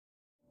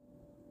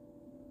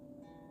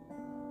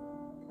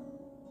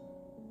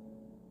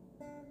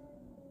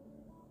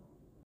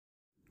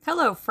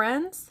Hello,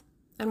 friends,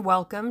 and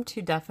welcome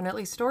to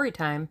Definitely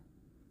Storytime.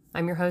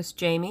 I'm your host,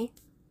 Jamie,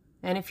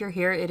 and if you're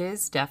here, it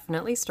is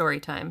definitely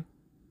storytime.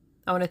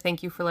 I want to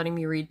thank you for letting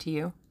me read to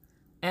you,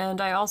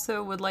 and I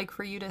also would like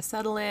for you to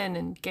settle in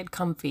and get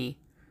comfy,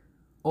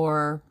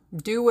 or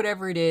do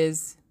whatever it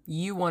is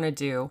you want to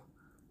do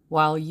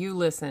while you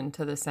listen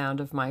to the sound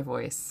of my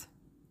voice.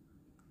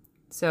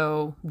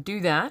 So do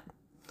that,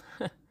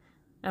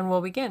 and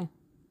we'll begin.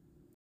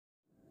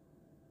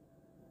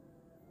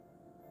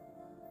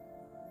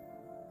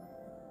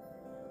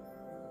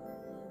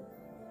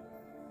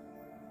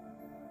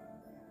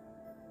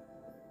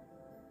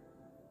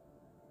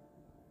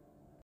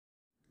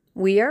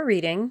 We are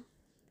reading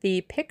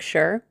The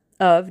Picture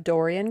of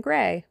Dorian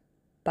Gray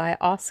by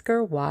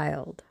Oscar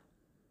Wilde.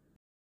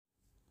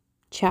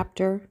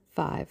 Chapter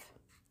 5.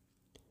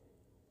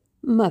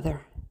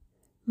 Mother,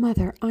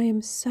 I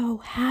am so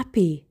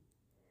happy,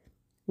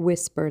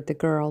 whispered the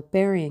girl,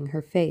 burying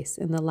her face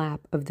in the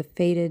lap of the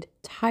faded,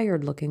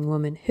 tired-looking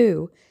woman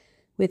who,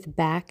 with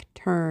back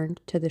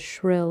turned to the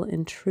shrill,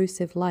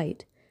 intrusive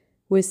light,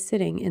 was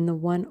sitting in the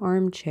one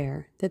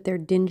armchair that their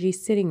dingy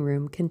sitting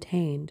room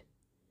contained.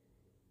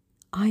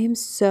 I am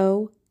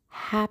so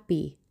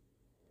happy,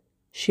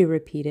 she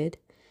repeated,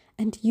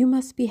 and you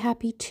must be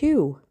happy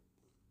too.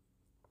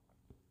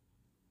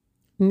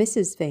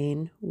 Mrs.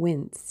 Vane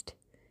winced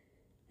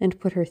and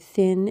put her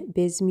thin,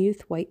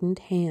 bismuth-whitened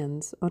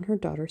hands on her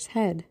daughter's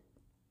head.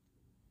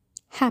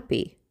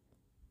 Happy,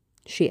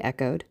 she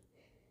echoed.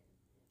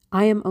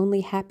 I am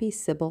only happy,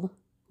 Sybil,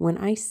 when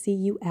I see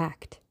you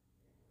act.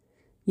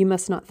 You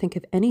must not think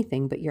of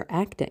anything but your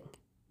acting.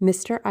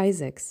 Mr.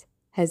 Isaacs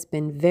has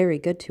been very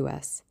good to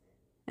us,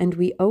 and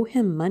we owe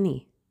him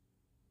money.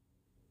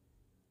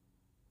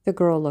 The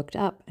girl looked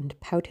up and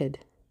pouted.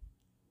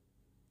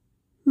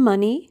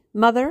 Money,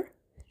 mother?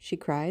 She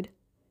cried.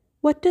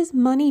 What does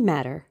money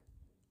matter?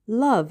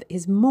 Love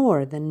is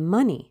more than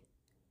money.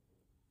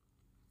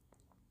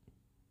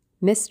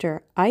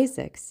 Mr.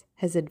 Isaacs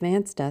has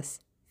advanced us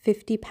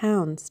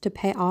 £50 to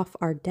pay off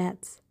our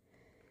debts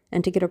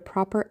and to get a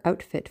proper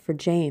outfit for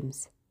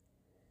James.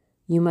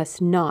 You must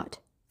not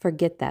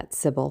forget that,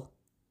 Sybil.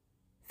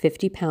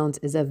 £50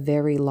 is a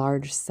very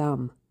large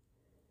sum.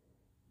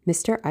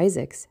 Mr.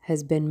 Isaacs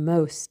has been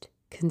most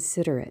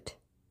considerate.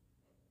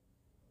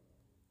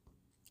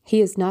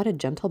 He is not a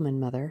gentleman,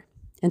 mother,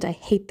 and I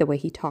hate the way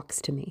he talks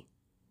to me,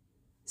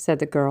 said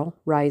the girl,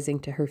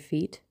 rising to her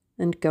feet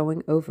and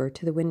going over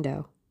to the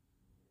window.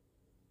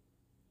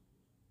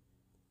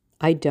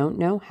 I don't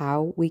know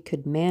how we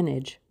could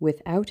manage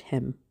without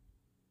him,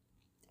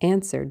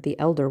 answered the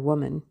elder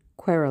woman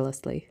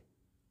querulously.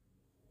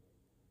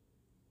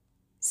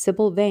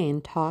 Sybil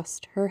Vane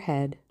tossed her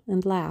head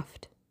and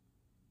laughed.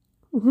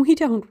 We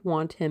don't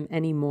want him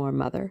any more,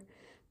 mother.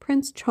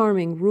 Prince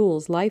Charming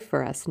rules life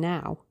for us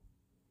now.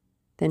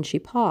 Then she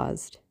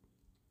paused.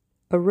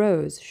 A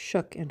rose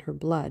shook in her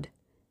blood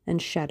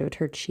and shadowed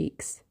her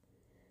cheeks.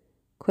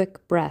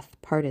 Quick breath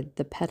parted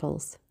the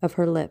petals of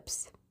her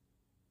lips.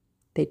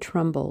 They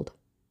trembled.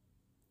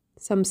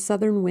 Some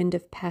southern wind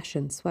of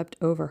passion swept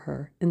over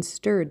her and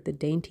stirred the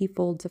dainty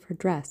folds of her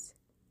dress.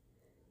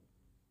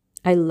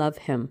 I love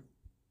him,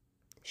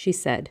 she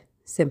said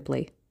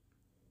simply.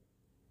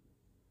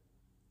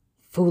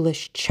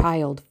 Foolish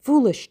child,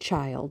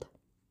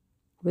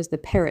 was the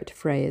parrot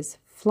phrase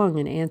flung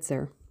in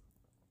answer.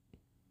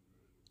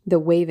 The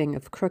waving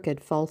of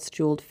crooked,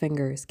 false-jeweled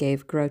fingers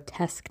gave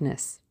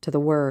grotesqueness to the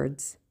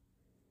words.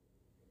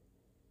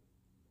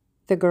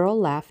 The girl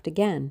laughed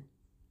again.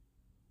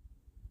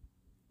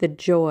 The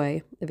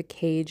joy of a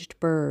caged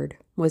bird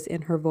was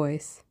in her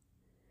voice.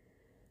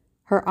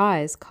 Her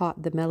eyes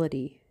caught the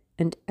melody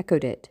and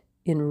echoed it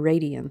in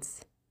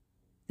radiance,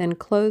 then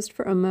closed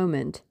for a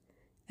moment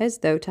as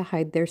though to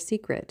hide their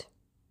secret.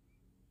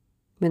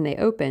 When they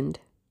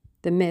opened,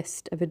 the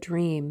mist of a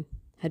dream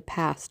had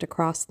passed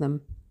across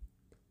them.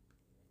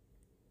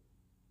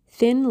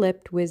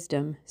 Thin-lipped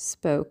wisdom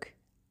spoke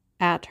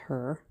at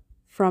her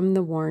from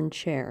the worn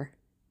chair,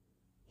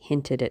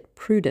 hinted at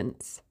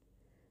prudence,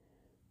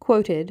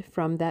 quoted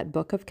from that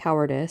book of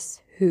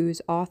cowardice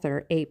whose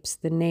author apes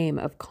the name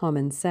of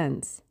common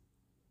sense.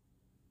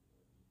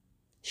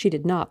 She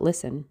did not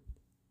listen.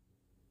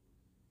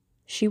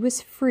 She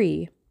was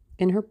free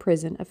in her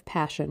prison of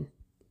passion.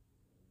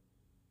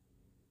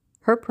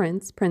 Her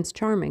prince, Prince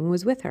Charming,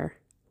 was with her.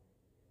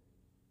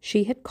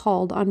 She had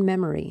called on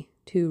memory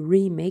to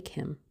remake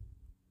him.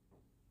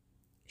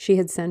 She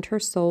had sent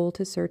her soul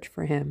to search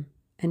for him,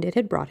 and it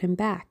had brought him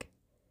back.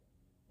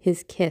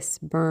 His kiss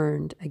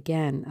burned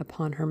again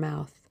upon her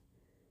mouth.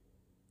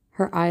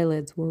 Her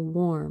eyelids were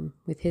warm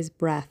with his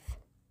breath.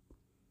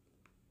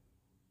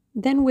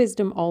 Then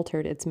wisdom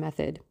altered its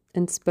method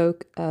and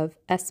spoke of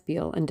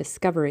espial and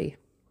discovery.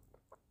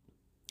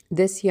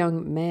 This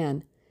young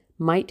man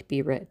might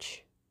be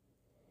rich.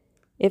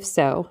 If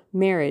so,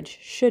 marriage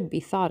should be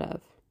thought of.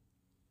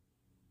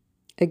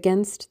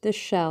 Against the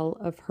shell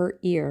of her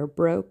ear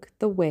broke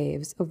the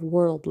waves of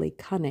worldly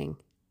cunning.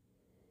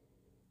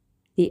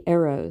 The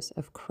arrows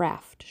of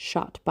craft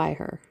shot by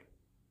her.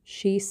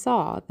 She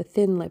saw the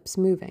thin lips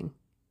moving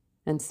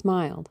and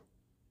smiled.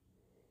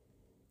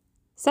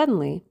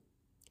 Suddenly,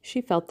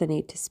 she felt the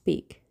need to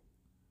speak.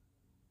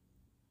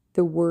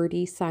 The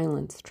wordy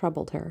silence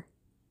troubled her.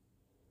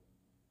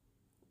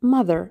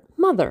 "Mother,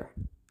 mother,"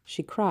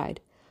 she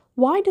cried,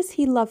 "why does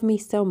he love me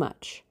so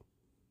much?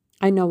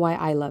 I know why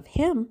I love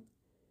him.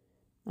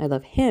 I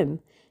love him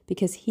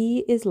because he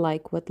is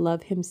like what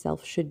love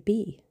himself should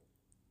be.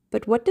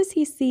 But what does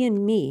he see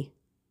in me?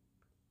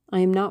 I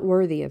am not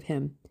worthy of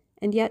him,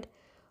 and yet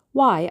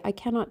why I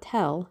cannot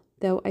tell,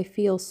 though I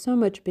feel so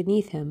much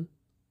beneath him.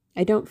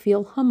 I don't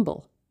feel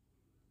humble.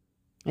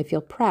 I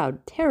feel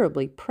proud,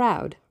 terribly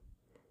proud.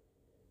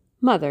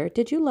 Mother,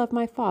 did you love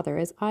my father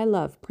as I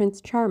love Prince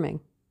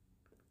Charming?"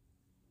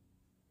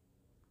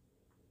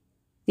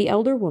 The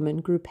elder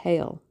woman grew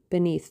pale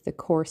beneath the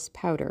coarse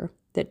powder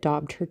that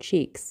daubed her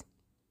cheeks,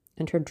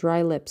 and her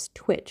dry lips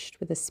twitched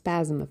with a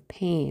spasm of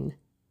pain.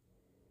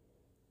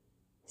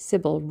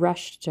 Sybil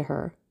rushed to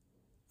her,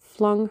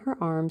 flung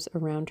her arms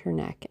around her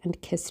neck,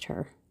 and kissed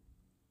her.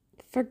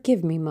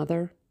 "Forgive me,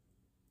 Mother.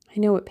 I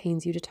know it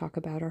pains you to talk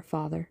about our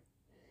father,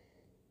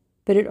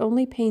 but it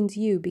only pains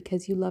you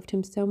because you loved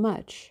him so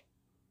much.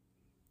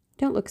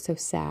 Don't look so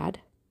sad.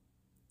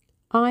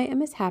 I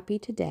am as happy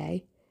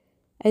today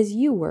as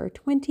you were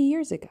 20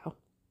 years ago.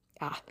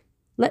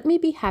 Let me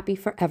be happy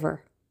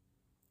forever."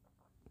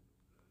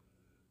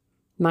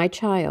 "My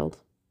child,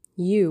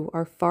 you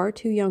are far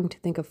too young to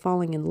think of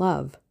falling in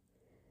love.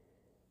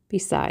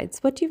 Besides,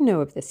 what do you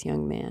know of this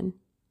young man?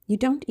 You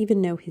don't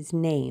even know his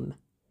name.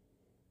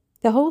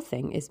 The whole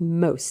thing is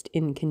most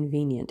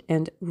inconvenient,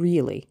 and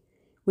really,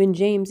 when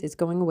James is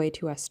going away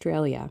to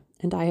Australia,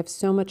 and I have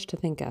so much to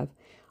think of,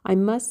 I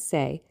must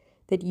say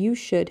that you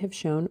should have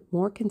shown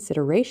more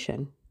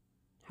consideration.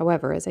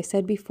 However, as I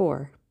said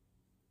before,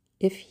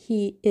 if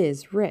he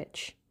is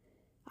rich—"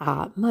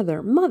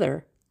 "Mother,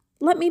 mother,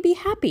 let me be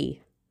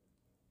happy."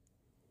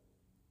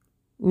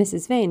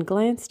 Mrs. Vane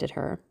glanced at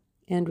her,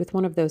 and with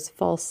one of those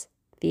false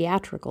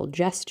theatrical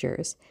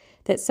gestures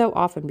that so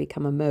often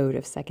become a mode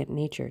of second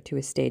nature to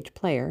a stage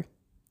player,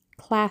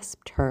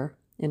 clasped her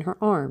in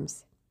her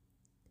arms.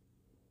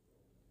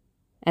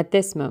 At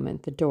this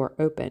moment the door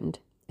opened,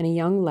 and a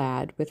young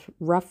lad with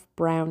rough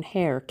brown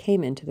hair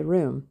came into the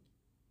room.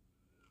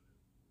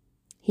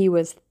 He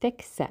was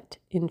thick-set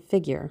in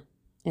figure,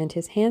 and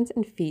his hands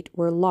and feet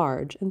were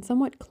large and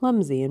somewhat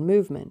clumsy in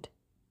movement.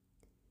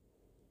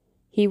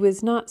 He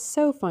was not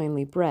so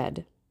finely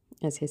bred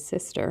as his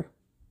sister.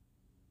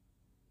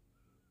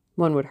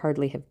 One would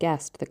hardly have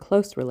guessed the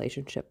close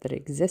relationship that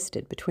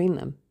existed between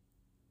them.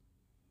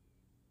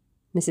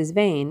 Mrs.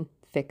 Vane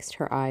fixed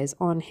her eyes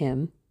on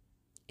him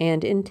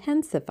and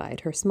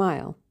intensified her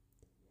smile.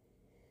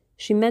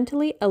 She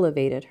mentally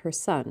elevated her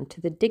son to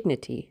the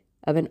dignity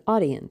of an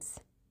audience.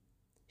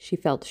 She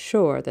felt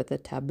sure that the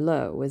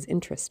tableau was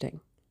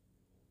interesting.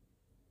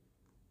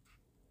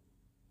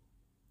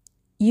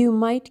 "You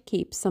might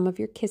keep some of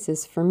your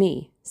kisses for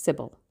me,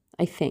 Sybil,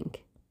 I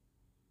think,"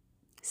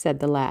 said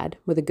the lad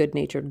with a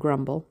good-natured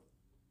grumble.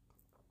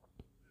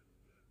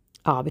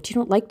 But you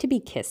don't like to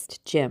be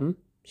kissed, Jim,"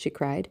 she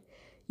cried.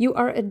 "You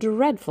are a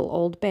dreadful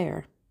old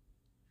bear."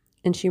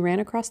 And she ran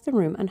across the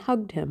room and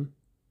hugged him.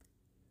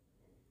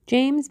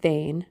 James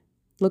Vane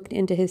looked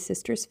into his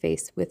sister's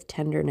face with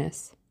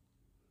tenderness.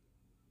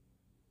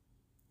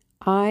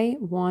 "I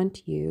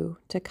want you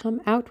to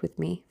come out with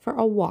me for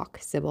a walk,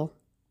 Sybil.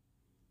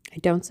 I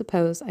don't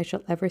suppose I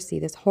shall ever see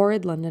this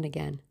horrid London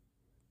again.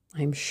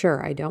 I am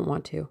sure I don't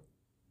want to."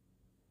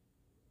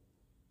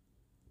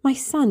 "My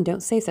son,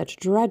 don't say such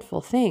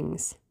dreadful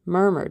things,"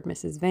 murmured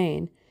Mrs.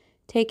 Vane,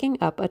 taking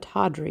up a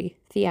tawdry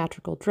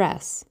theatrical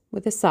dress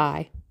with a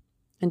sigh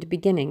and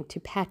beginning to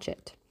patch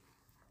it.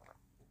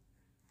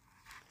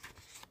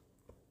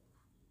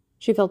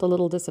 She felt a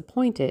little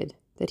disappointed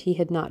that he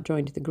had not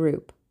joined the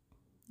group.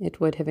 It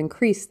would have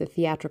increased the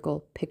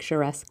theatrical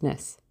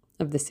picturesqueness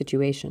of the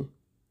situation.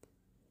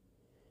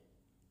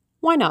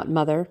 "Why not,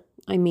 Mother?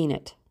 I mean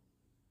it."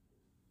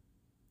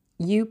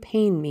 "You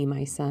pain me,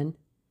 my son.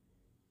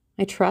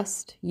 I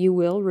trust you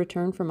will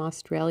return from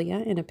Australia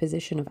in a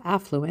position of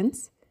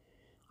affluence.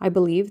 I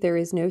believe there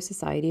is no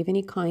society of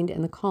any kind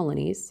in the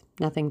colonies,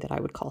 nothing that I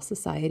would call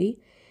society.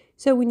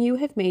 So when you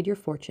have made your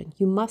fortune,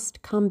 you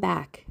must come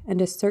back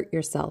and assert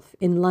yourself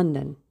in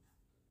London."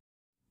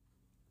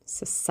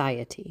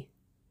 "Society,"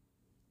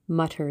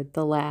 muttered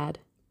the lad.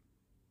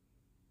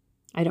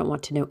 "I don't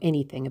want to know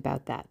anything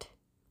about that.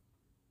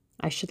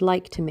 I should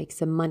like to make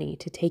some money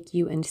to take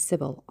you and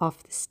Sybil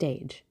off the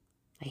stage.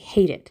 I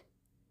hate it."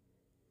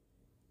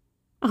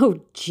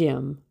 "Oh,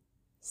 Jim,"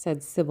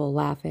 said Sybil,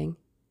 laughing.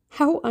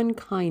 "How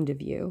unkind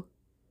of you.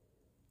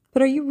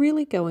 But are you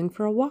really going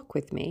for a walk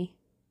with me?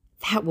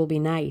 That will be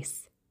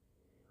nice.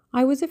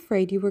 I was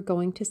afraid you were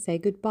going to say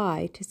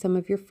goodbye to some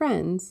of your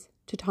friends,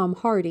 to Tom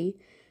Hardy,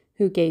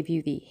 who gave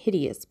you the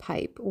hideous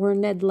pipe, or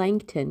Ned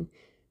Langton,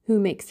 who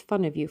makes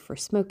fun of you for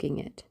smoking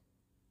it.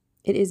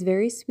 It is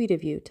very sweet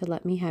of you to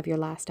let me have your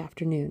last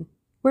afternoon.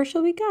 Where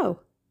shall we go?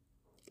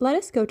 Let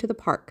us go to the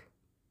park."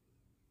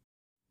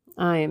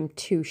 "I am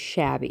too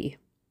shabby,"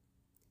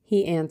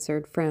 he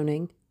answered,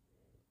 frowning.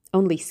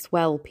 Only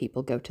swell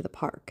people go to the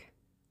park.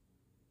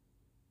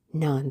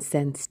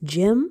 Nonsense,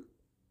 Jim,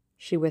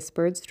 she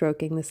whispered,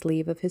 stroking the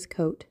sleeve of his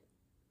coat.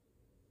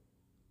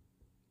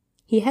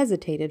 He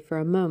hesitated for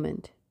a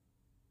moment.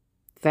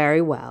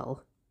 Very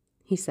well,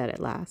 he said at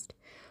last,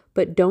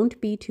 but don't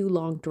be too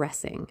long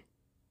dressing.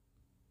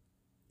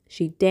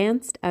 She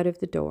danced out of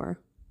the door.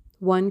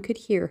 One could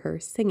hear her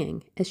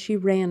singing as she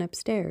ran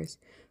upstairs,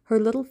 her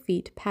little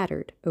feet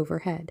pattered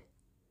overhead.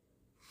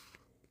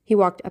 He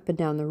walked up and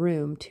down the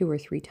room 2 or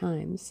 3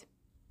 times.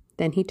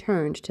 Then he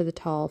turned to the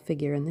tall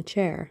figure in the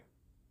chair.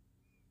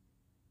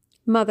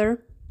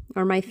 Mother,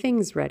 are my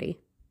things ready?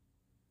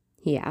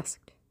 He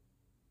asked.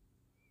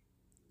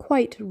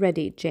 Quite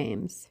ready,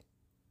 James,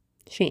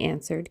 she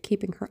answered,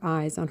 keeping her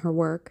eyes on her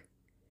work.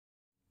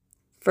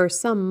 For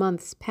some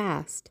months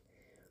past,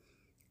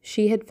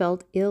 she had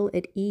felt ill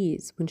at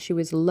ease when she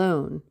was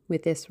alone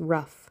with this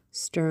rough,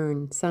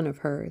 stern son of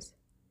hers.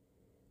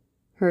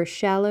 Her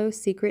shallow,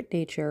 secret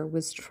nature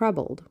was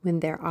troubled when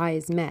their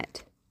eyes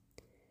met.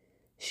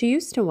 She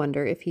used to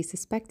wonder if he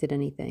suspected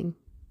anything.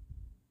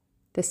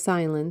 The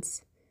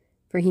silence,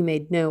 for he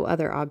made no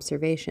other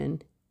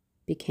observation,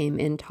 became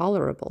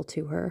intolerable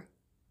to her.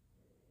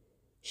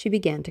 She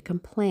began to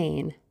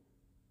complain.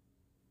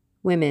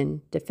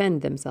 Women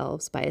defend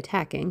themselves by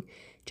attacking,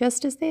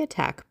 just as they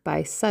attack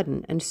by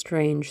sudden and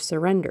strange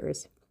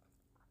surrenders.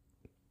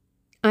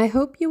 I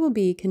hope you will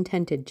be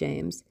contented,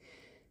 James,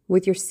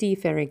 with your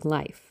seafaring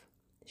life,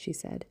 she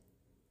said.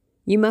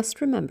 You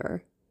must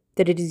remember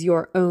that it is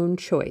your own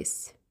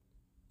choice.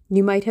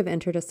 You might have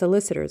entered a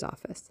solicitor's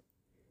office.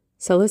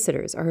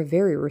 Solicitors are a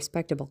very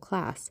respectable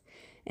class,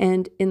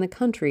 and in the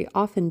country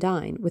often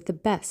dine with the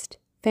best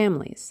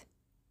families.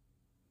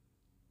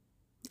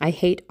 I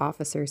hate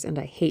officers and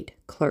I hate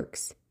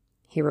clerks,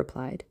 he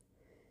replied.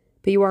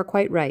 But you are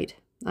quite right.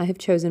 I have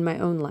chosen my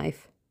own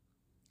life.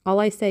 All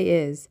I say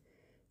is,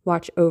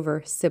 watch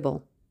over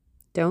Sybil.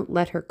 Don't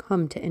let her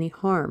come to any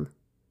harm.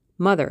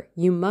 Mother,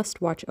 you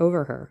must watch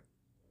over her.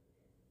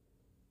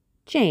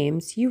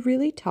 James, you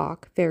really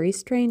talk very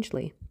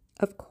strangely.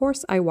 Of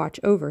course I watch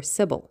over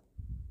Sybil.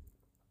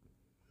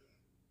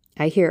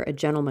 I hear a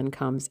gentleman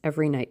comes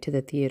every night to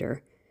the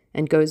theater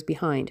and goes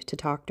behind to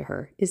talk to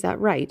her. Is that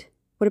right?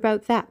 What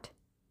about that?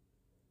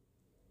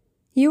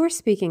 You are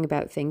speaking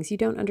about things you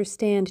don't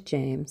understand,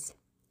 James.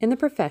 In the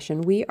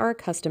profession, we are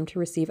accustomed to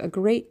receive a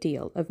great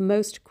deal of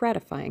most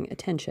gratifying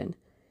attention.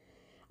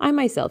 I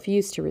myself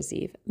used to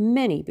receive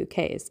many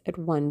bouquets at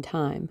one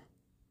time.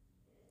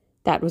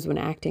 That was when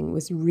acting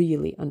was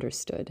really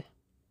understood.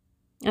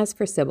 As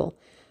for Sybil,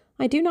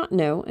 I do not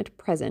know at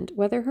present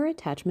whether her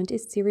attachment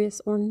is serious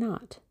or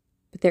not,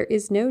 but there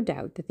is no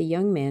doubt that the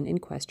young man in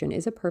question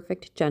is a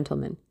perfect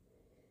gentleman.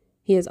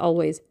 He is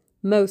always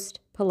most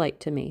polite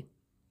to me.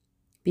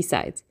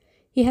 Besides,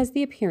 he has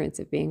the appearance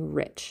of being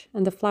rich,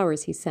 and the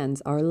flowers he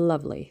sends are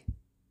lovely.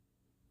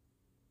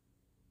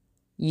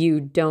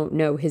 You don't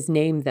know his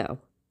name, though,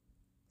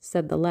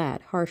 said the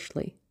lad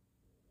harshly.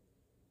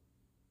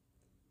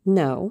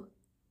 No,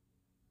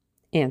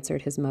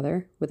 answered his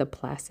mother, with a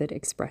placid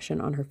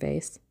expression on her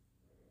face.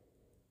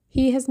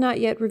 He has not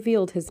yet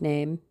revealed his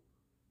name.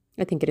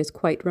 I think it is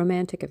quite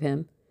romantic of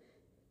him.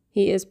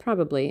 He is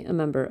probably a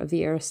member of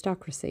the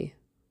aristocracy.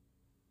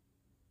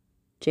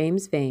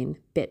 James Vane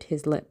bit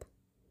his lip.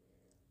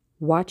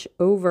 Watch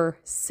over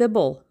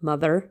Sybil,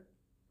 mother,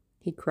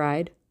 he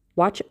cried.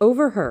 Watch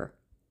over her.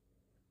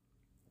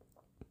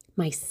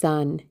 My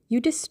son, you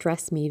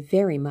distress me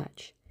very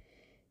much.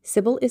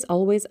 Sybil is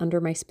always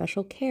under my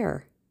special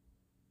care.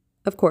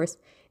 Of course,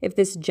 if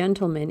this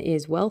gentleman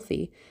is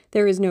wealthy,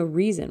 there is no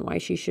reason why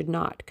she should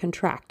not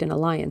contract an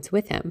alliance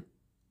with him.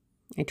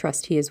 I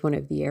trust he is one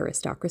of the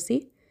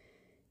aristocracy.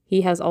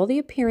 He has all the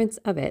appearance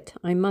of it,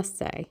 I must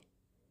say.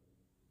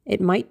 It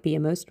might be a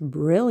most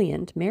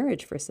brilliant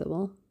marriage for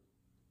Sybil.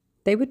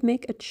 They would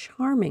make a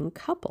charming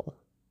couple.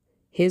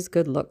 His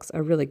good looks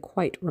are really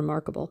quite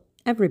remarkable.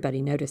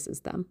 Everybody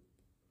notices them.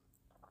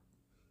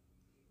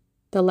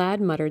 The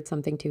lad muttered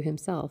something to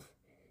himself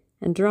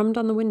and drummed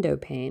on the window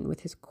pane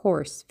with his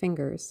coarse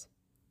fingers.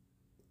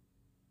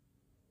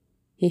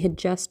 He had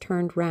just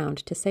turned round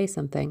to say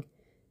something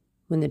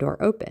when the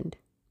door opened,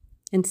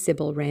 and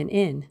Sybil ran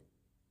in.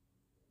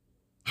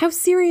 How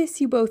serious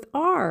you both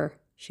are,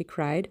 she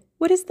cried.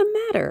 What is the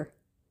matter?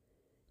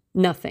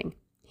 Nothing,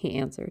 he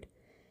answered.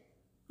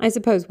 I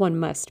suppose one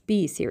must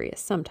be serious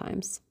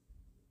sometimes.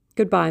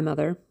 Goodbye,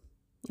 Mother.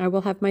 I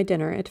will have my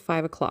dinner at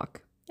 5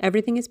 o'clock.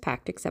 Everything is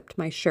packed except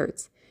my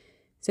shirts,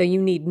 so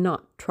you need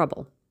not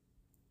trouble.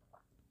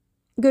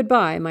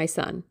 Goodbye, my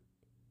son,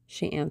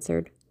 she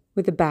answered,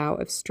 with a bow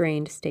of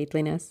strained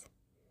stateliness.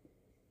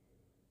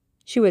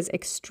 She was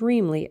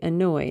extremely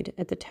annoyed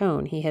at the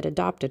tone he had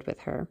adopted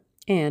with her,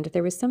 and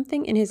there was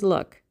something in his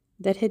look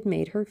that had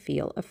made her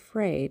feel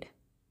afraid.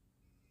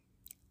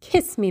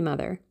 Kiss me,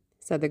 Mother,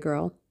 said the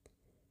girl.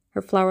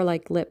 Her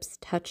flower-like lips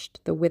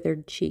touched the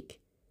withered cheek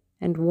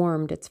and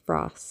warmed its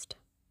frost.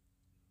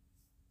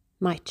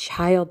 My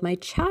child,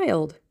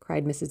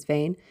 cried Mrs.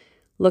 Vane,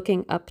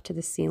 looking up to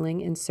the ceiling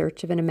in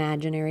search of an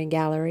imaginary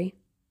gallery.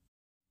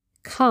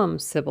 "Come,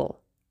 Sybil,"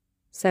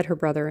 said her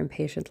brother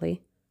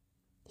impatiently.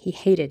 He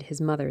hated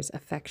his mother's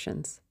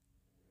affections.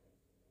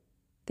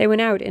 They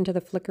went out into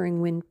the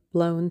flickering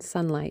wind-blown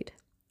sunlight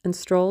and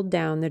strolled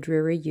down the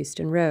dreary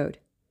Euston Road.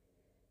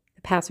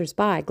 The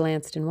passers-by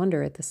glanced in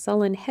wonder at the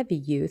sullen, heavy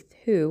youth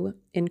who,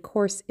 in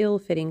coarse,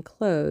 ill-fitting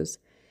clothes,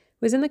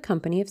 was in the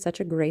company of such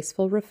a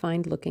graceful,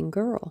 refined-looking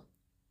girl.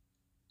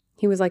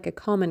 He was like a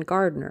common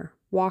gardener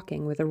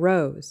walking with a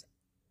rose.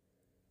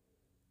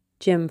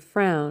 Jim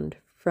frowned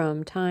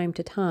from time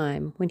to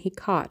time when he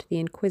caught the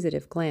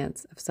inquisitive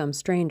glance of some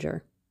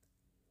stranger.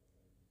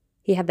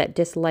 He had that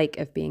dislike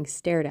of being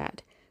stared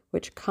at,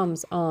 which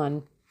comes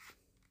on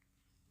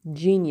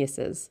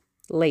geniuses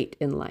late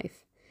in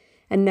life,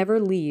 and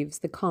never leaves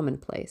the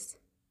commonplace.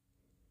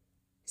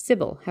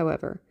 Sybil,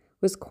 however,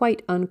 was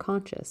quite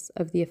unconscious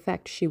of the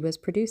effect she was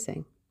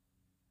producing.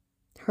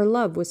 Her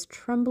love was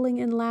trembling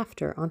in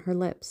laughter on her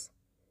lips.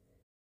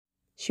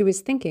 She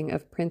was thinking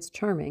of Prince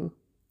Charming,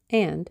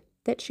 and,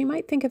 that she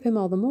might think of him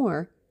all the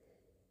more,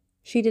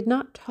 she did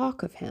not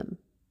talk of him,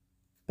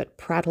 but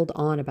prattled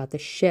on about the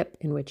ship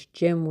in which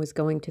Jim was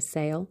going to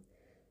sail,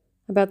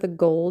 about the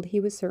gold he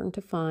was certain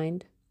to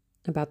find,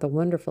 about the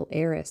wonderful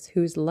heiress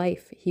whose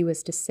life he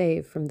was to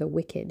save from the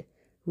wicked,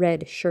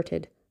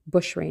 red-shirted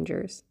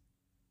bushrangers.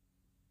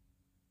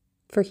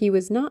 For he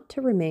was not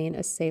to remain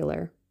a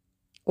sailor,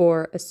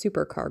 or a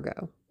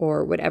supercargo,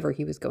 or whatever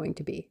he was going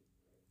to be.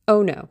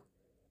 Oh no,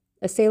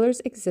 a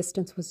sailor's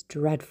existence was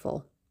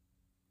dreadful.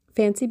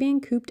 Fancy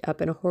being cooped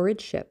up in a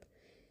horrid ship,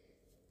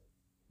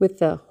 with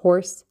the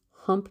hoarse,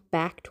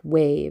 hump-backed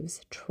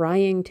waves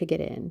trying to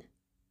get in,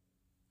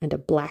 and a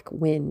black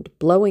wind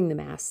blowing the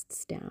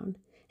masts down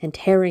and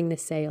tearing the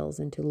sails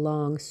into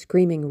long,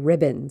 screaming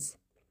ribbons.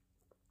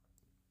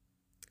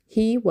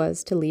 He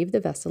was to leave the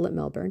vessel at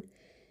Melbourne,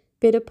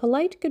 bid a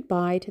polite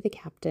goodbye to the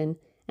captain,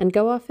 and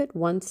go off at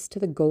once to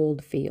the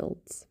gold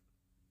fields.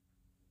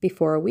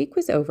 Before a week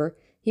was over,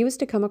 he was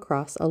to come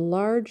across a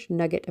large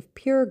nugget of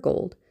pure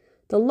gold,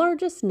 the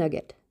largest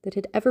nugget that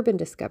had ever been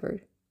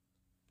discovered,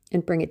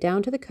 and bring it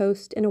down to the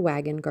coast in a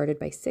wagon guarded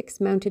by 6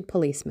 mounted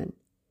policemen.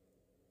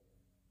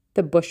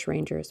 The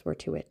bushrangers were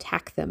to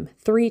attack them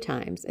 3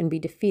 times and be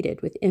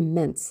defeated with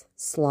immense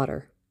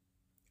slaughter.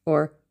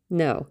 Or,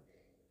 no,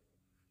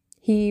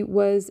 he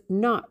was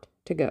not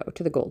to go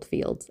to the gold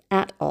fields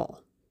at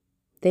all.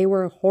 They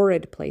were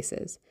horrid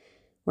places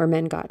where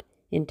men got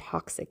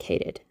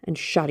intoxicated and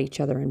shot each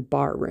other in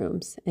bar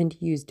rooms and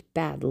used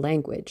bad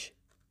language.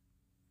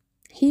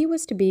 He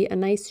was to be a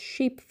nice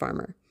sheep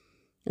farmer,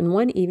 and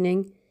one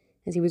evening,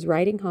 as he was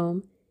riding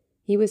home,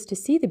 he was to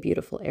see the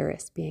beautiful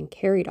heiress being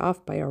carried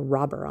off by a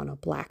robber on a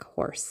black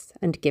horse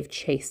and give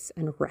chase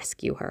and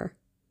rescue her.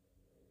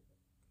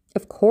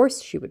 Of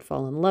course she would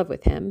fall in love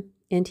with him,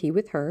 and he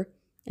with her,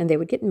 and they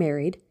would get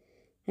married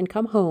and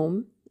come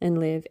home and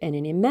live in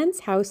an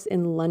immense house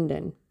in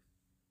London.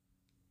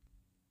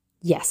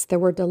 Yes, there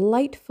were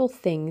delightful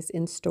things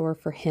in store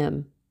for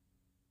him,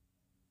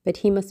 but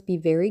he must be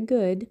very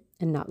good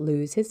and not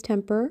lose his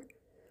temper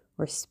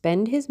or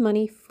spend his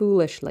money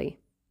foolishly.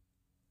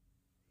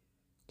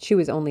 She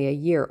was only a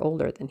year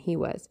older than he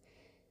was,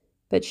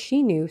 but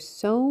she knew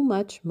so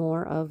much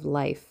more of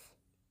life.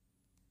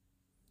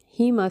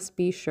 He must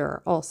be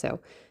sure,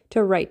 also,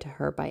 to write to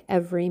her by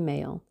every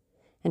mail,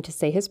 and to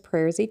say his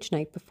prayers each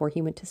night before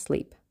he went to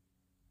sleep.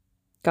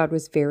 God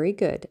was very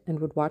good and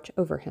would watch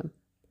over him.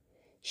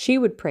 She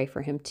would pray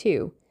for him,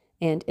 too,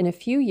 and in a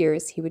few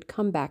years he would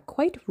come back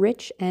quite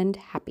rich and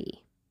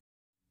happy.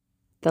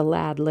 The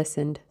lad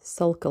listened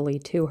sulkily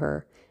to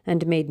her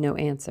and made no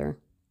answer.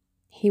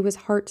 He was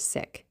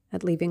heartsick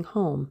at leaving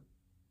home.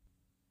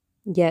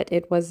 Yet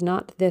it was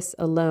not this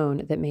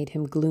alone that made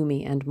him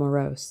gloomy and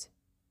morose.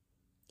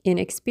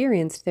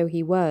 Inexperienced though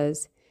he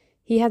was,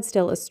 he had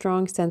still a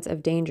strong sense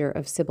of danger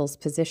of Sybil's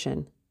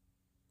position.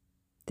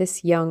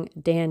 This young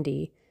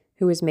dandy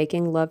who was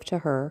making love to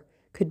her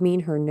could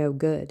mean her no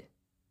good.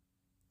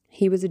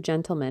 He was a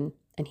gentleman,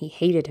 and he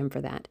hated him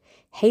for that,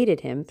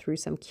 hated him through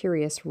some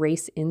curious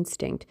race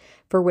instinct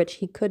for which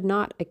he could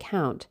not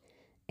account,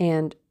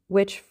 and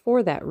which,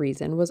 for that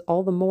reason, was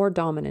all the more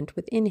dominant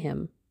within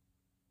him.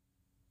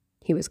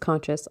 He was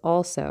conscious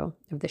also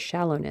of the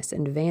shallowness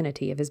and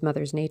vanity of his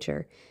mother's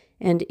nature,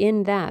 and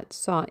in that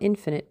saw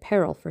infinite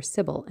peril for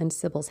Sybil and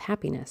Sybil's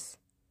happiness.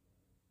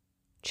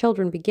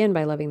 Children begin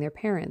by loving their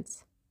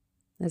parents.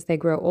 As they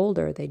grow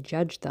older, they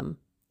judge them.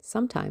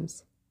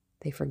 Sometimes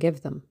they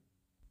forgive them.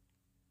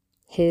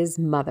 His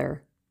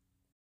mother.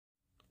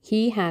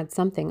 He had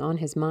something on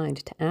his mind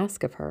to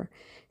ask of her,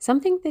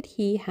 something that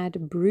he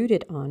had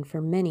brooded on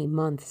for many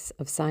months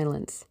of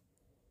silence.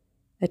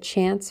 A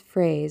chance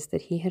phrase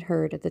that he had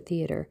heard at the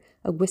theater,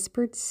 a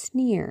whispered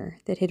sneer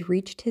that had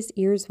reached his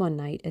ears one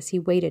night as he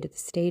waited at the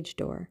stage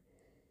door,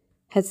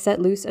 had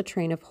set loose a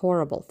train of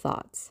horrible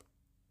thoughts.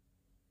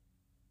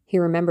 He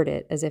remembered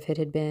it as if it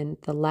had been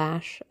the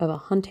lash of a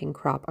hunting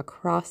crop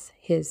across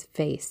his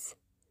face.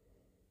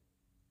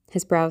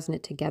 His brows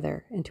knit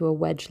together into a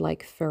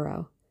wedge-like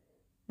furrow,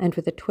 and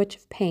with a twitch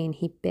of pain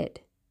he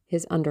bit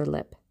his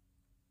underlip.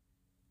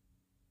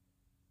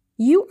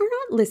 "You are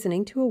not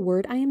listening to a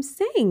word I am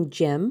saying,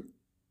 Jim,"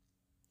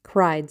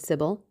 cried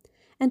Sybil,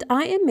 "and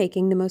I am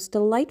making the most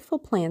delightful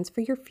plans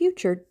for your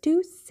future.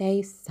 Do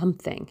say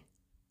something."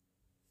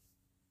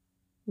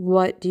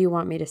 "What do you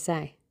want me to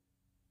say?"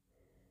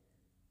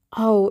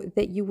 "Oh,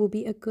 that you will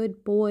be a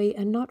good boy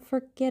and not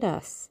forget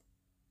us,"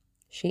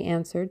 she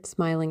answered,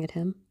 smiling at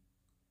him.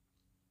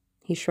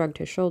 He shrugged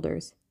his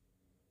shoulders.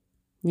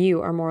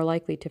 "You are more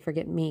likely to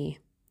forget me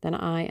than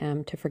I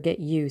am to forget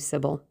you,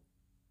 Sybil."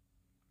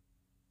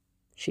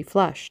 She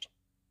flushed.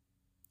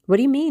 "What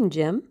do you mean,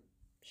 Jim?"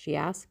 she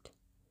asked.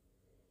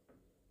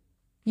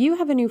 "You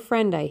have a new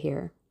friend, I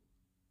hear.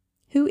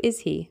 Who is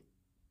he?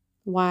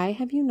 Why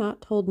have you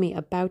not told me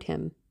about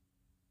him?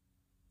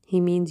 He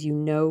means you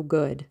no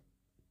good."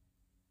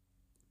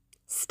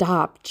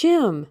 "Stop,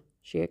 Jim!"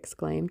 she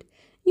exclaimed.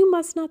 "You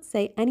must not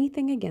say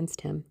anything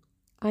against him.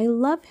 I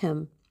love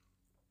him."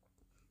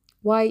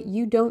 "Why,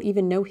 you don't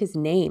even know his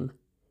name,"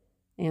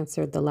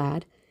 answered the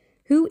lad.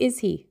 "Who is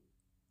he?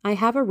 I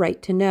have a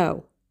right to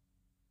know."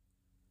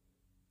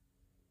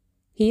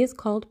 "He is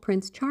called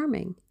Prince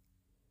Charming.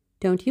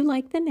 Don't you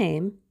like the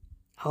name?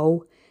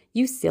 Oh,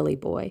 you silly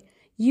boy,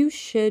 you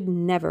should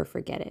never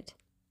forget it.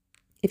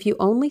 If you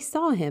only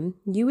saw him,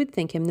 you would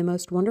think him the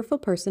most wonderful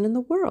person in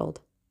the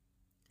world.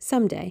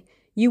 Some day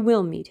you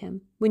will meet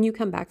him when you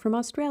come back from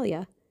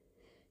Australia.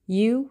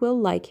 You will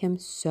like him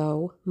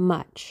so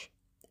much.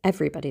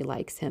 Everybody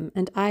likes him,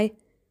 and I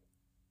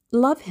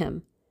love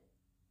him.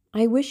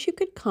 I wish you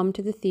could come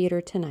to the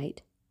theater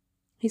tonight.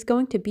 He's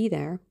going to be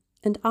there,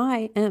 and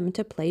I am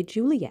to play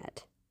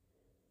Juliet.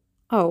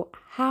 Oh,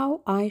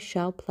 how I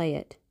shall play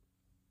it.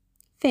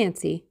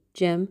 Fancy,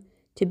 Jim,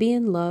 to be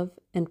in love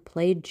and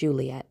play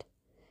Juliet,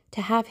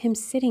 to have him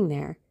sitting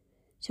there,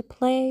 to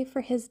play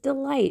for his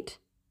delight.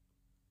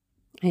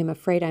 I am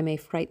afraid I may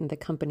frighten the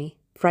company,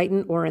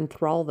 frighten or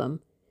enthrall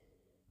them.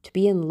 To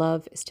be in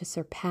love is to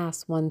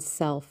surpass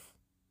oneself.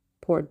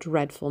 Poor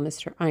dreadful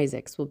Mr.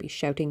 Isaacs will be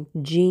shouting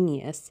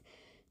 'genius'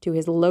 to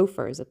his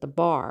loafers at the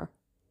bar.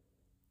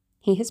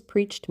 He has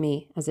preached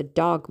me as a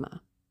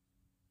dogma.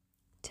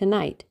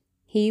 Tonight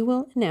he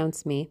will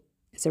announce me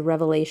as a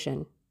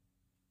revelation.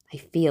 I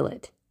feel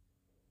it.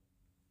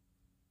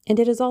 And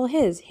it is all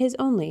his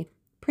only,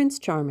 Prince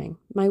Charming,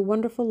 my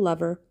wonderful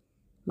lover,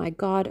 my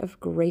god of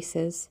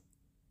graces.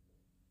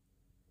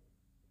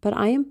 But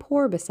I am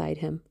poor beside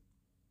him.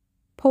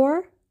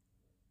 Poor?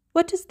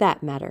 What does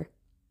that matter?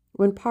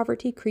 When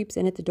poverty creeps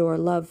in at the door,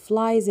 love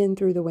flies in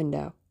through the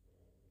window.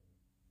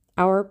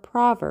 Our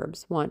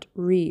proverbs want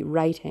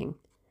rewriting.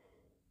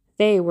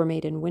 They were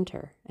made in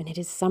winter, and it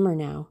is summer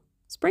now.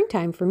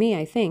 Springtime for me,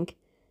 I think.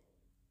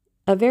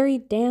 A very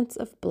dance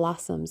of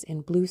blossoms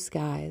in blue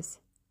skies.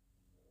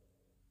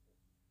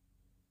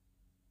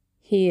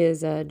 "He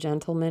is a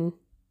gentleman,"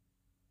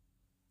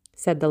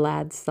 said the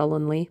lad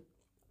sullenly.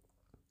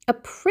 "A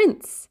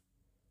prince!"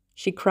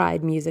 she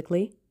cried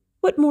musically.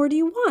 "What more do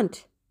you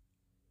want?"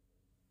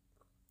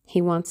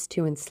 "He wants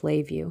to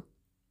enslave you."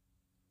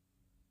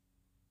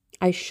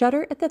 "I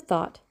shudder at the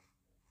thought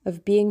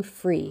of being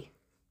free."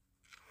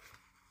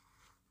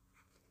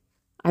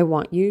 "I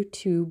want you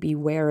to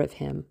beware of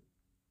him."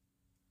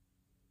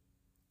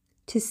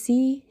 "To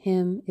see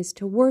him is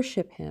to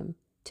worship him.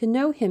 To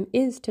know him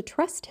is to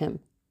trust him."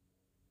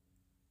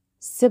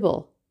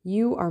 "Sybil,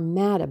 you are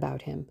mad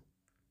about him."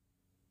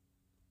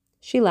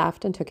 She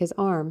laughed and took his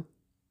arm.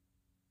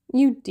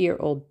 "You dear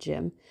old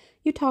Jim,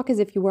 you talk as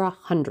if you were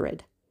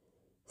 100.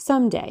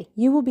 Some day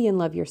you will be in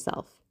love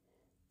yourself.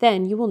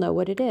 Then you will know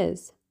what it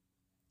is.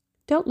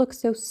 Don't look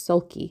so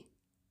sulky.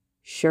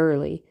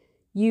 Surely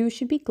you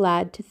should be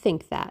glad to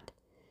think that,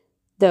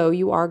 though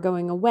you are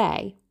going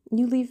away,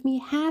 you leave me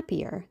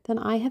happier than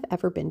I have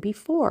ever been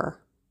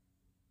before.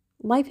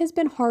 Life has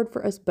been hard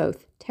for us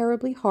both,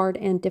 terribly hard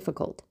and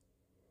difficult.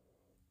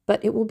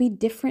 But it will be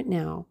different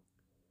now.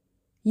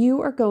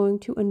 You are going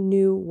to a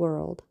new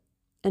world,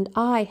 and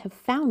I have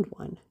found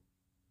one.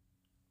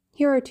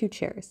 Here are 2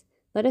 chairs.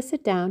 Let us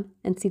sit down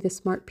and see the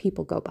smart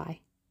people go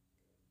by."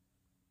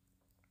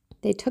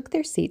 They took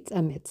their seats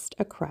amidst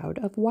a crowd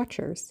of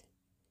watchers.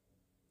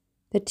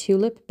 The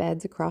tulip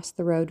beds across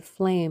the road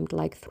flamed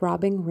like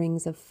throbbing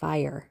rings of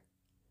fire.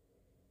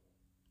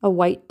 A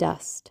white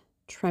dust,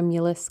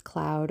 tremulous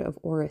cloud of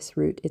orris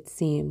root, it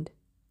seemed,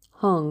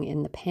 hung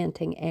in the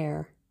panting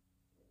air.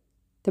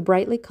 The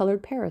brightly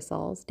colored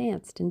parasols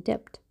danced and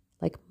dipped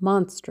like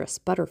monstrous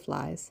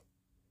butterflies.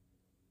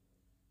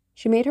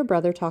 She made her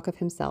brother talk of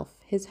himself,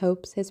 his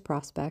hopes, his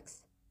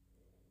prospects.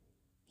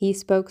 He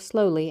spoke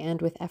slowly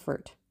and with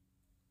effort.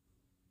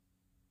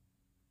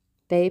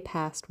 They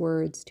passed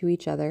words to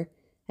each other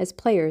as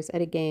players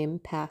at a game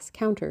pass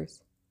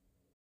counters.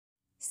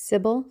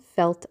 Sybil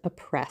felt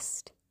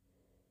oppressed.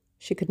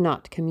 She could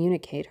not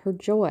communicate her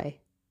joy.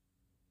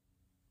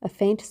 A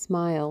faint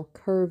smile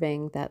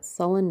curving that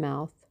sullen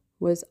mouth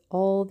was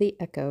all the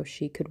echo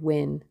she could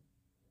win.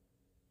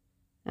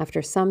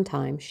 After some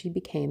time she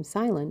became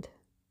silent.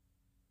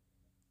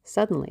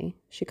 Suddenly,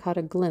 she caught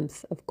a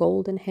glimpse of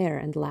golden hair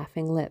and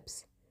laughing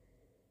lips.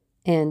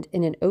 And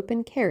in an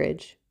open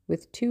carriage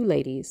with two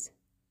ladies,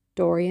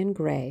 Dorian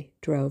Gray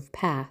drove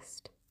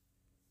past.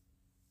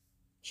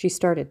 She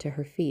started to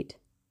her feet.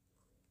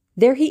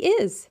 "There he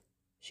is!"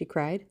 she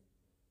cried.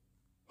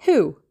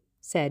 "Who?"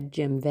 said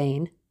Jim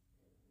Vane.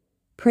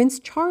 "Prince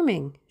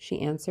Charming," she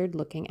answered,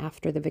 looking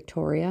after the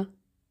Victoria.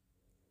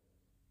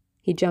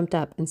 He jumped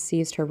up and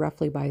seized her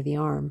roughly by the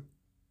arm.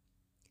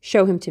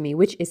 "Show him to me.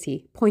 Which is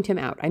he? Point him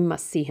out. I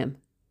must see him,"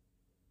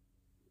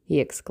 he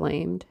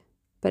exclaimed.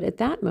 But at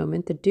that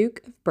moment the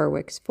Duke of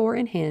Berwick's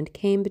four-in-hand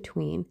came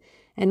between,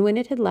 and when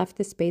it had left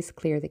the space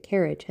clear, the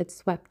carriage had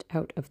swept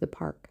out of the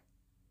park.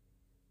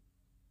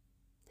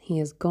 "He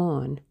is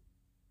gone,"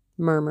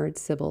 murmured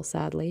Sybil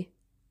sadly.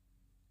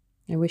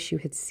 "I wish you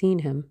had seen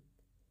him."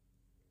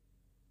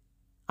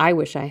 "I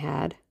wish I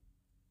had.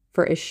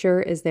 For as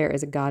sure as there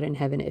is a God in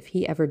heaven, if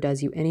he ever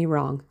does you any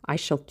wrong, I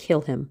shall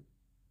kill him."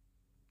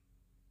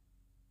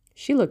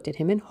 She looked at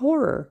him in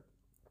horror.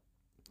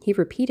 He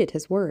repeated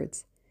his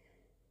words.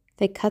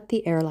 They cut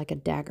the air like a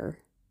dagger.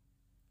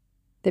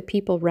 The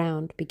people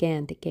round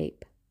began to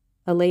gape.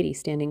 A lady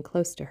standing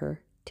close to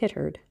her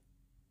tittered.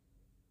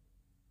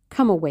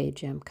 "Come away,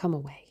 Jim, come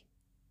away,"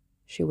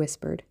 she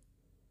whispered.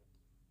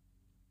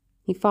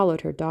 He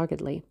followed her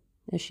doggedly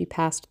as she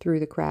passed through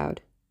the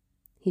crowd.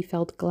 He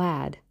felt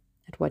glad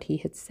at what he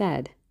had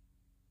said.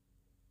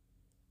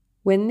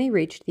 When they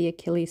reached the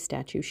Achilles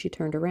statue, she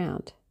turned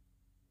around.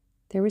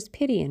 There was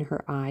pity in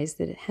her eyes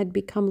that had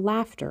become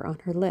laughter on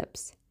her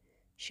lips.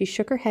 She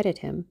shook her head at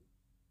him.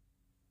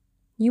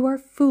 "You are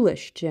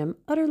foolish, Jim,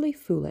 utterly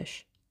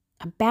foolish.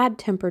 A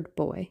bad-tempered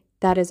boy,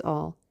 that is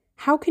all.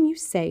 How can you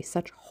say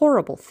such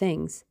horrible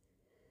things?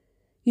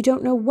 You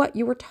don't know what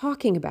you were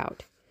talking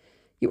about.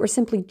 You are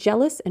simply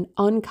jealous and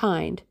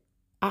unkind.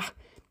 Ah,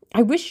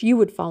 I wish you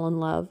would fall in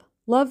love.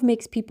 Love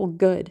makes people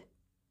good.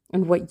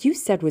 And what you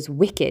said was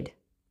wicked."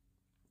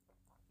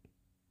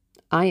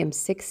 "I am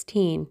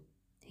 16,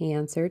 he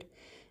answered,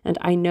 "and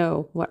I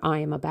know what I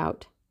am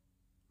about.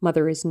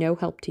 Mother is no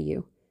help to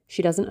you.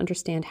 She doesn't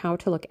understand how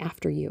to look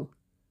after you.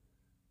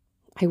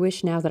 I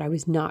wish now that I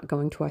was not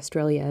going to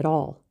Australia at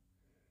all.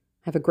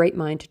 I have a great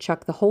mind to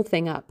chuck the whole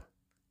thing up.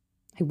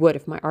 I would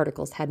if my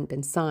articles hadn't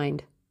been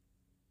signed."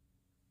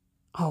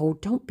 "Oh,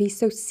 don't be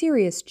so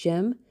serious,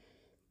 Jim.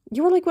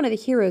 You're like one of the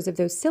heroes of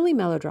those silly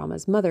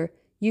melodramas Mother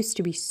used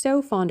to be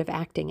so fond of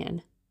acting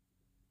in.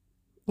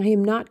 I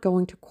am not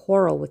going to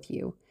quarrel with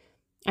you.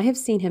 I have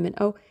seen him, and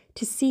oh,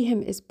 to see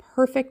him is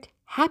perfect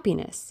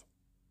happiness.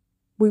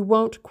 We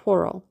won't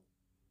quarrel.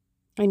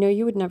 I know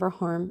you would never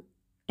harm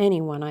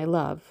anyone I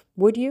love,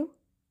 would you?"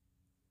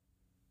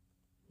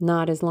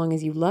 "Not as long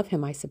as you love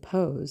him, I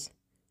suppose,"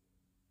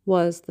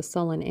 was the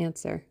sullen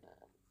answer.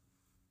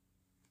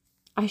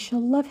 "I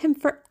shall love him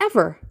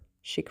forever,"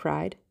 she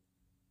cried.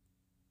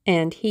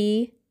 "And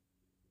he?"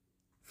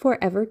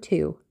 "Forever,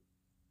 too.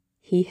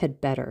 He had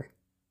better."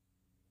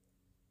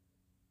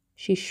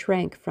 She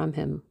shrank from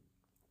him.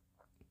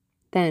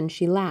 Then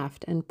she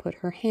laughed and put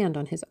her hand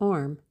on his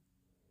arm.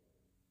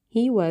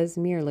 He was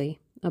merely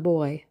a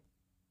boy.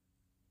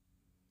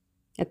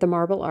 At the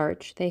Marble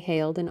Arch, they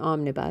hailed an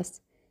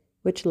omnibus,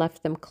 which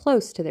left them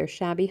close to their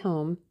shabby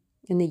home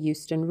in the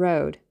Euston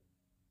Road.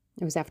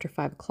 It was after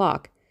 5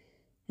 o'clock,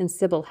 and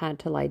Sybil had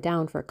to lie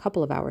down for a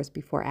couple of hours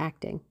before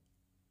acting.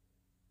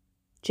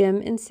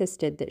 Jim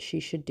insisted that she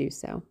should do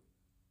so.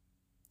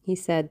 He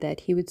said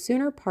that he would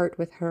sooner part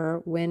with her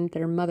when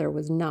their mother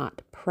was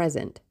not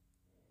present.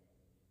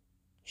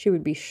 She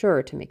would be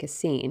sure to make a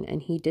scene,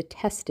 and he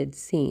detested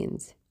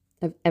scenes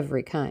of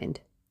every kind.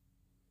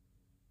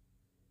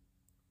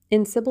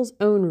 In Sybil's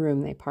own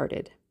room they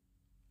parted.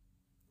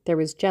 There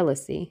was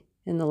jealousy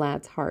in the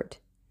lad's heart,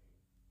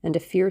 and a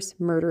fierce,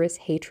 murderous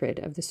hatred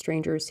of the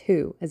strangers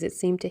who, as it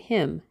seemed to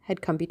him,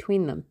 had come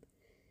between them.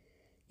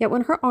 Yet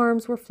when her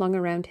arms were flung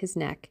around his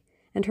neck,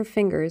 and her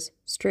fingers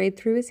strayed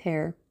through his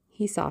hair,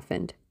 he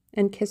softened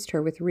and kissed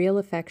her with real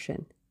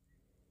affection.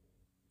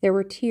 There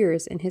were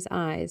tears in his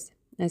eyes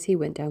as he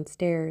went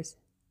downstairs.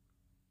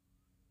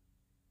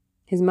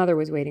 His mother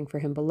was waiting for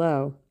him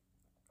below.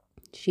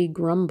 She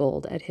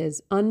grumbled at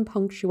his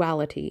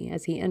unpunctuality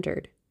as he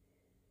entered.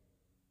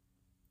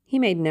 He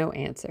made no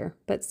answer,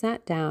 but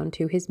sat down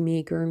to his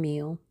meager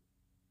meal.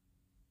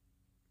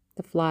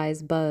 The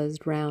flies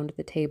buzzed round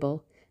the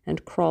table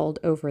and crawled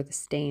over the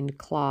stained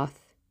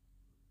cloth.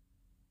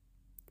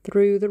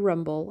 Through the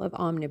rumble of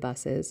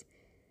omnibuses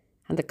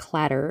and the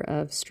clatter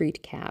of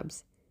street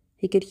cabs,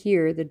 he could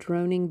hear the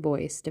droning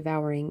voice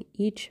devouring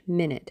each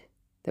minute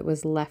that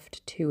was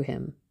left to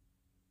him.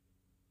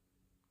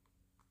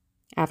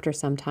 After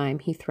some time,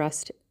 he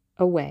thrust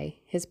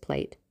away his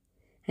plate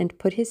and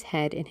put his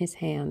head in his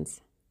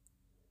hands.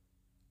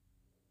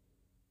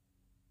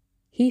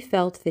 He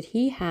felt that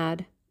he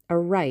had a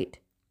right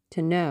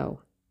to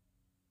know.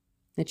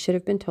 It should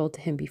have been told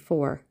to him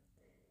before,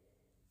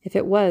 if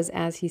it was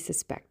as he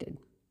suspected.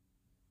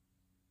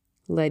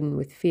 Laden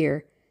with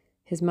fear,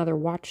 his mother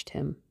watched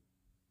him.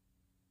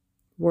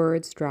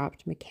 Words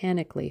dropped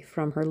mechanically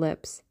from her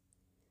lips.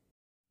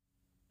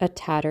 A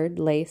tattered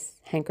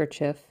lace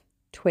handkerchief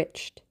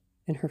twitched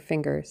in her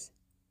fingers.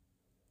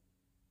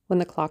 When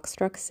the clock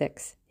struck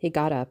 6, he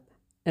got up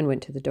and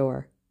went to the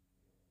door.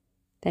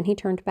 Then he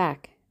turned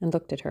back and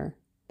looked at her.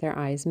 Their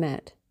eyes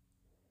met.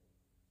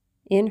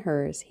 In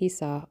hers, he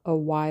saw a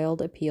wild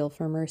appeal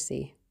for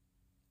mercy.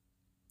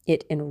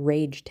 It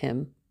enraged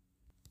him.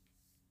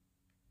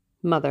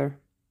 "Mother,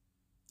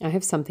 I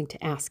have something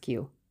to ask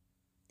you,"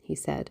 he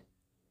said.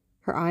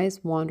 Her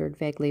eyes wandered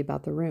vaguely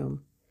about the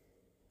room.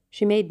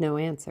 She made no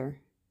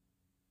answer.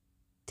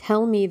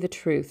 "Tell me the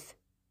truth.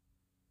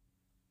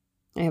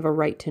 I have a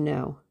right to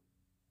know.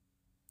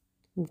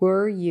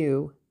 Were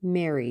you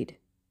married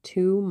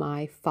to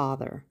my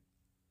father?"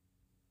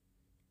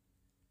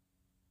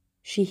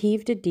 She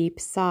heaved a deep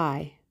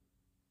sigh.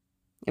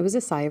 It was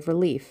a sigh of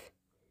relief.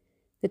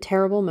 The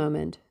terrible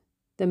moment,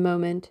 the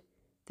moment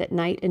that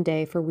night and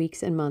day for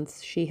weeks and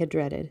months she had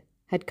dreaded,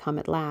 had come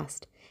at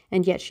last,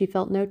 and yet she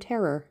felt no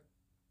terror.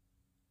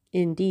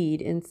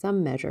 Indeed, in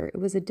some measure, it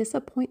was a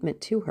disappointment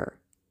to her.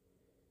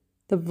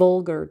 The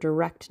vulgar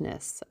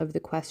directness of the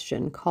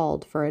question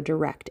called for a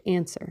direct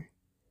answer.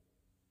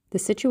 The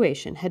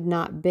situation had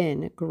not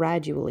been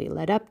gradually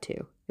led up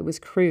to. It was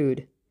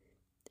crude.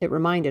 It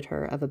reminded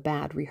her of a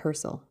bad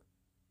rehearsal.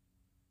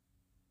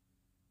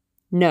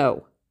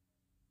 "No,"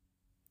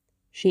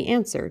 she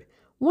answered,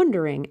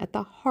 wondering at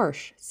the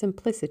harsh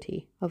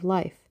simplicity of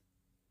life.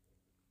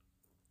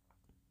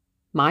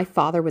 "My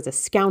father was a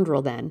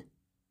scoundrel then,"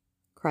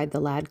 cried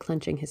the lad,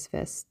 clenching his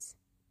fists.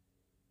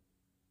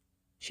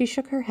 She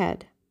shook her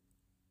head.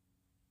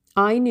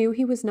 "I knew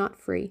he was not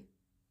free.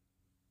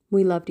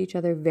 We loved each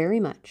other very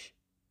much.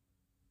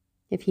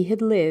 If he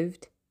had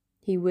lived,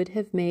 he would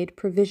have made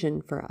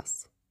provision for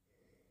us.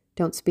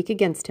 Don't speak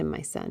against him,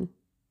 my son.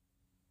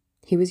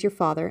 He was your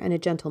father and a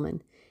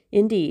gentleman.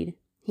 Indeed,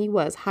 he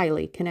was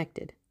highly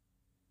connected."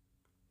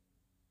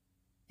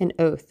 An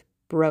oath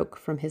broke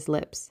from his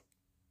lips.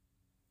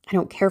 "I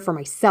don't care for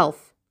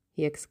myself,"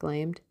 he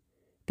exclaimed.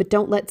 "But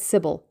don't let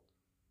Sybil.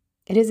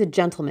 It is a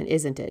gentleman,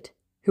 isn't it,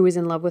 who is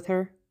in love with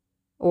her?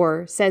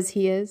 Or says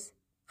he is?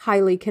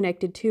 Highly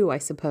connected too, I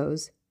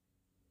suppose."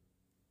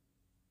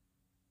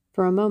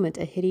 For a moment,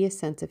 a hideous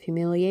sense of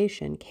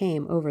humiliation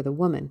came over the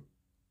woman.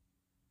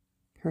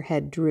 Her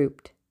head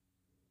drooped.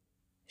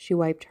 She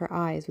wiped her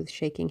eyes with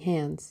shaking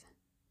hands.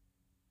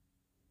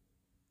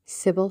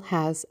 "Sybil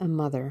has a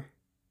mother,"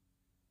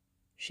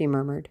 she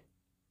murmured.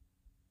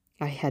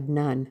 "I had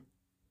none."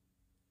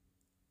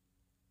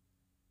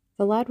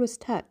 The lad was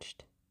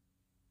touched.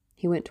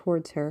 He went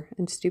towards her,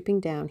 and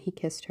stooping down, he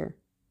kissed her.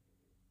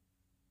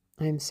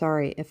 "I am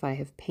sorry if I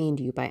have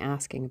pained you by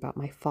asking about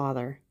my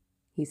father,"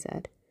 he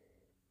said.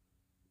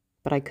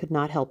 "But I could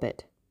not help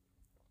it.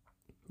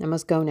 I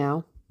must go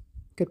now.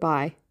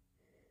 Goodbye.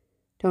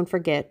 Don't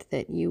forget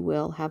that you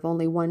will have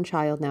only one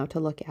child now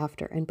to look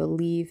after, and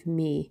believe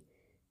me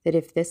that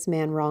if this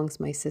man wrongs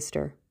my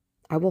sister,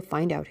 I will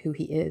find out who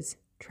he is,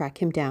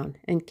 track him down,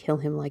 and kill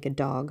him like a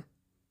dog.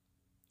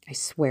 I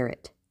swear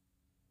it."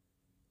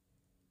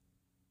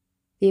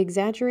 The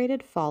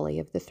exaggerated folly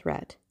of the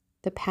threat,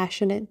 the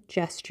passionate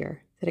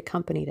gesture that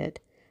accompanied it,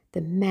 the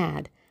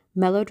mad,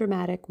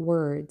 melodramatic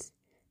words,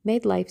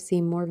 made life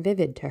seem more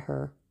vivid to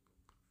her.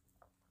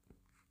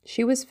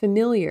 She was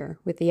familiar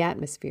with the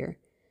atmosphere.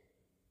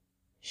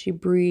 She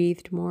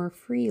breathed more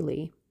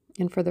freely,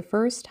 and for the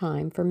first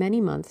time for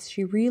many months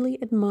she really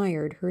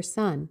admired her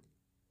son.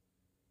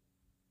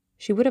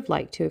 She would have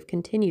liked to have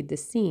continued the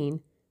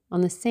scene on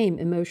the same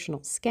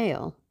emotional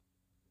scale,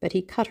 but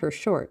he cut her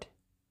short.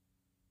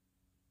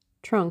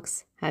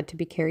 Trunks had to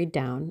be carried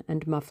down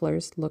and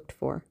mufflers looked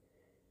for.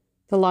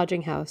 The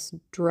lodging-house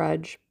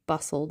drudge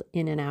bustled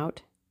in and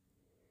out.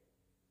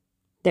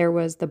 There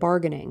was the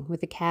bargaining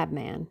with the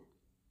cabman.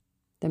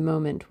 The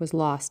moment was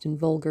lost in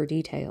vulgar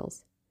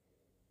details.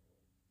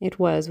 It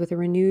was with a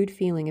renewed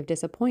feeling of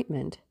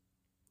disappointment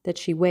that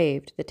she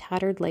waved the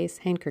tattered lace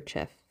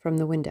handkerchief from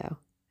the window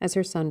as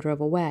her son drove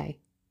away.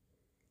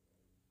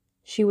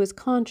 She was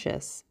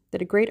conscious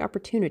that a great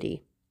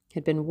opportunity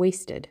had been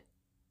wasted.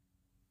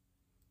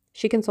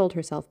 She consoled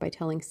herself by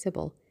telling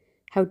Sybil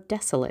how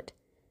desolate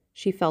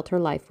she felt her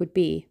life would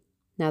be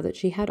now that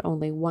she had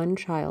only one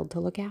child to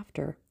look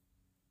after.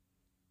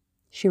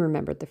 She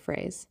remembered the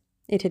phrase.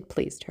 It had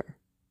pleased her.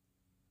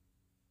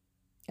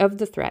 Of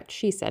the threat,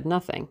 she said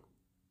nothing.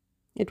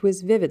 It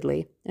was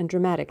vividly and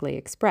dramatically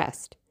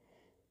expressed.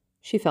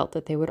 She felt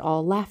that they would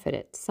all laugh at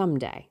it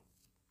someday.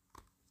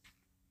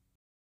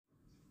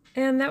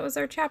 And that was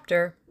our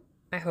chapter.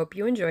 I hope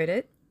you enjoyed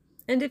it.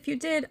 And if you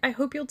did, I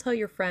hope you'll tell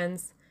your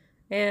friends,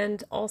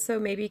 and also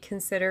maybe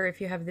consider,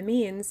 if you have the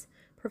means,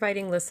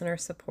 providing listener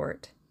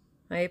support.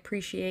 I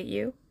appreciate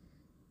you,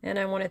 and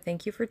I want to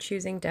thank you for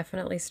choosing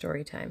Definitely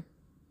Storytime.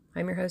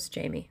 I'm your host,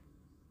 Jamie.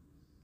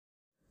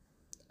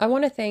 I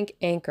want to thank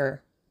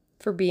Anchor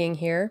for being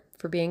here,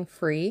 for being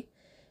free,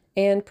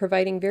 and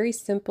providing very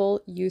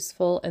simple,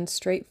 useful, and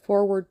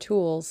straightforward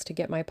tools to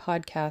get my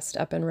podcast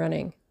up and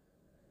running.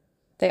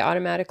 They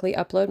automatically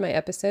upload my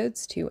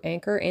episodes to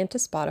Anchor and to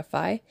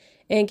Spotify,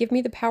 and give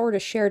me the power to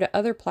share to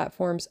other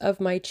platforms of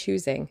my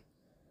choosing.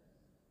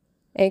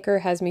 Anchor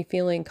has me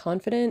feeling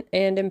confident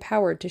and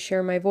empowered to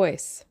share my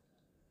voice.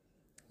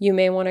 You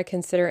may want to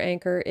consider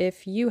Anchor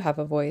if you have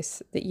a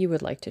voice that you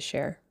would like to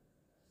share.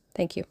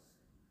 Thank you.